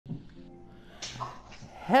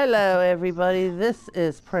Hello everybody, this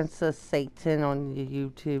is Princess Satan on the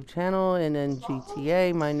YouTube channel, and in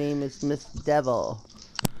GTA my name is Miss Devil.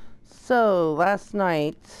 So last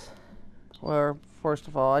night, or first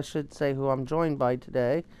of all I should say who I'm joined by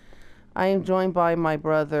today. I am joined by my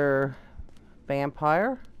brother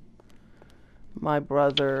Vampire, my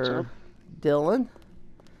brother Dylan,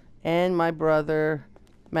 and my brother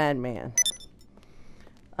Madman.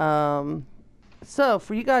 So,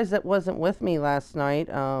 for you guys that wasn't with me last night,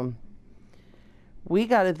 we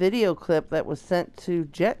got a video clip that was sent to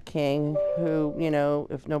Jet King, who, you know,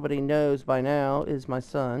 if nobody knows by now, is my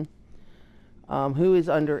son, who is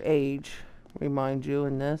underage, remind you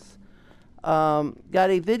in this. Got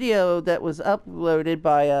a video that was uploaded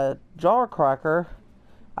by a Jarcraacker,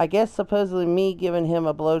 I guess supposedly me giving him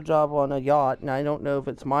a blowjob on a yacht, and I don't know if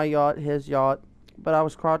it's my yacht, his yacht, but I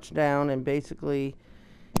was crouched down and basically...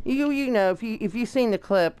 You know, if you've seen the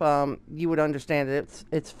clip, you would understand that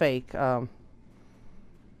it's fake. I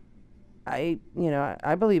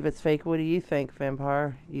believe it's fake. What do you think,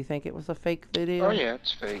 Vampire? You think it was a fake video? Oh yeah,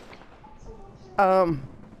 it's fake.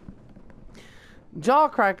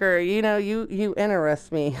 Jarcraacker, you know, you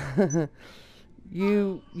interest me.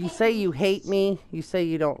 You say you hate me. You say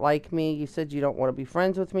you don't like me. You said you don't want to be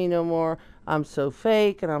friends with me no more. I'm so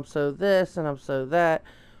fake, and I'm so this, and I'm so that.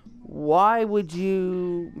 Why would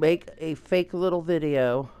you make a fake little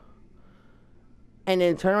video and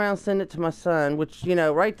then turn around and send it to my son, which, you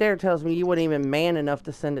know, right there tells me you weren't even man enough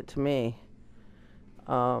to send it to me.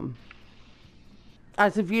 As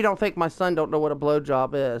if you don't think my son don't know what a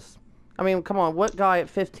blowjob is. I mean, come on, what guy at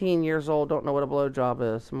 15 years old don't know what a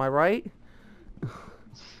blowjob is? Am I right?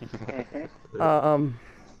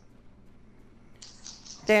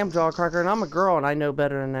 Damn, Jarcraacker, and I'm a girl and I know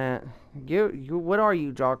better than that. What are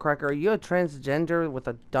you, Jarcraacker? Are you a transgender with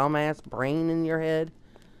a dumbass brain in your head?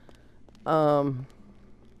 But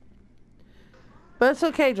it's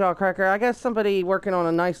okay, Jarcraacker. I got somebody working on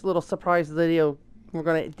a nice little surprise video. We're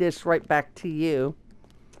gonna dish right back to you.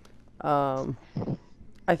 I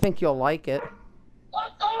think you'll like it.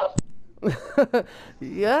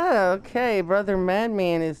 Yeah, okay. Brother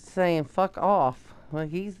Madman is saying fuck off. Well,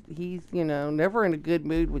 he's you know, never in a good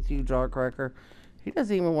mood with you, Jarcraacker. He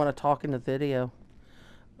doesn't even want to talk in the video.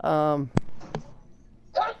 Hey,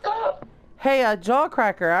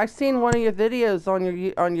 Jarcraacker, I seen one of your videos on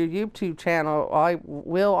your YouTube channel.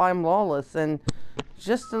 I'm Lawless, and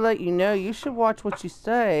just to let you know, you should watch what you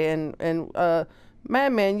say. And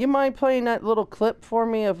Madman, you mind playing that little clip for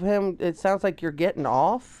me of him? It sounds like you're getting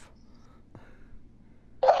off.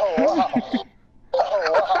 Oh wow!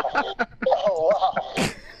 Oh wow! Oh wow!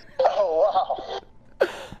 Oh wow!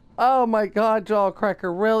 Oh my God,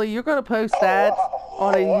 Jarcraacker, really? You're gonna post that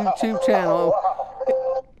on a YouTube channel?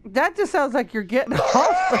 That just sounds like you're getting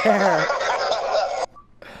off there.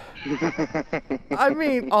 I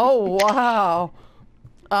mean, oh wow.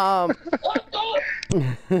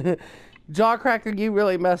 Jarcraacker, you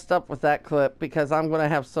really messed up with that clip because I'm gonna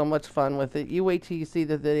have so much fun with it. You wait till you see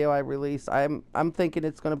the video I release. I'm thinking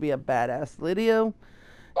it's gonna be a badass video,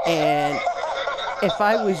 and if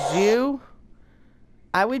I was you,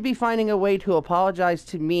 I would be finding a way to apologize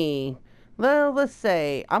to me. Well, let's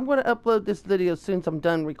say I'm going to upload this video as soon as I'm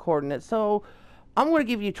done recording it. So I'm going to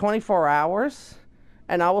give you 24 hours,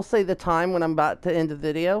 and I will say the time when I'm about to end the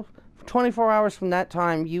video. 24 hours from that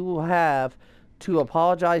time, you will have to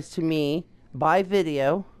apologize to me by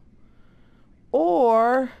video,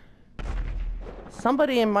 or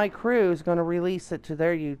somebody in my crew is going to release it to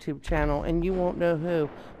their YouTube channel, and you won't know who.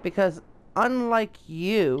 Because unlike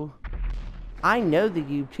you, I know the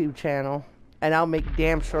YouTube channel, and I'll make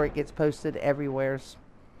damn sure it gets posted everywheres.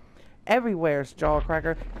 Everywheres,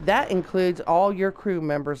 Jarcraacker. That includes all your crew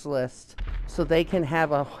members list, so they can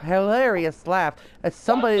have a hilarious laugh at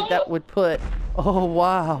somebody that would put, oh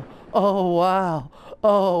wow, oh wow,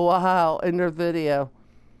 oh wow, in their video.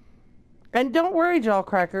 And don't worry,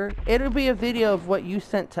 Jarcraacker, it'll be a video of what you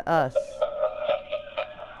sent to us.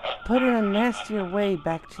 Put in a nastier way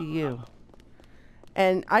back to you.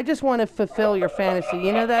 And I just want to fulfill your fantasy.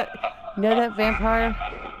 You know that Vampire?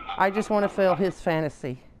 I just want to fulfill his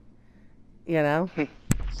fantasy. You know?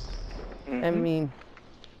 I mean,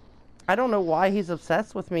 I don't know why he's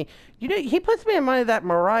obsessed with me. You know, he puts me in mind of that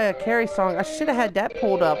Mariah Carey song. I should have had that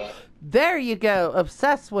pulled up. There you go.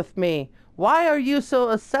 Obsessed with me. Why are you so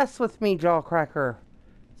obsessed with me, Jarcraacker?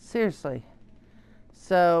 Seriously.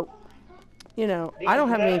 So... you know, I don't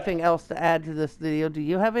have anything else to add to this video. Do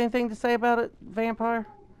you have anything to say about it, Vampire?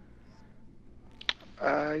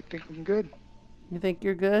 I think I'm good. You think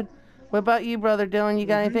you're good? What about you, Brother Dylan? You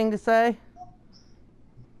got anything to say?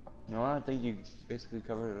 No, I think you basically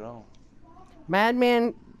covered it all.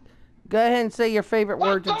 Madman, go ahead and say your favorite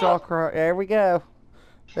word to Jarcraacker. There we go.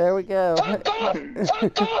 There we go.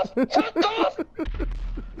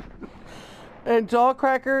 And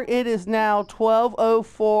Jarcraacker, it is now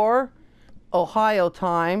 12:04 Ohio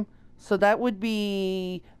time. So that would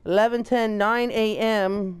be 11:10, 9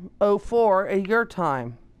 a.m. 04 at your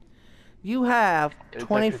time. You have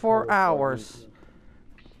 24 hours,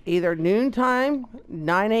 either noon time,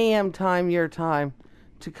 9 a.m. time, your time,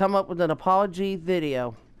 to come up with an apology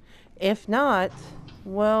video. If not,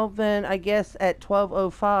 well then I guess at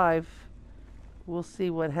 12:05 we'll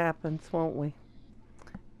see what happens, won't we?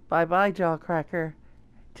 Bye bye, Jarcraacker.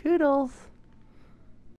 Toodles.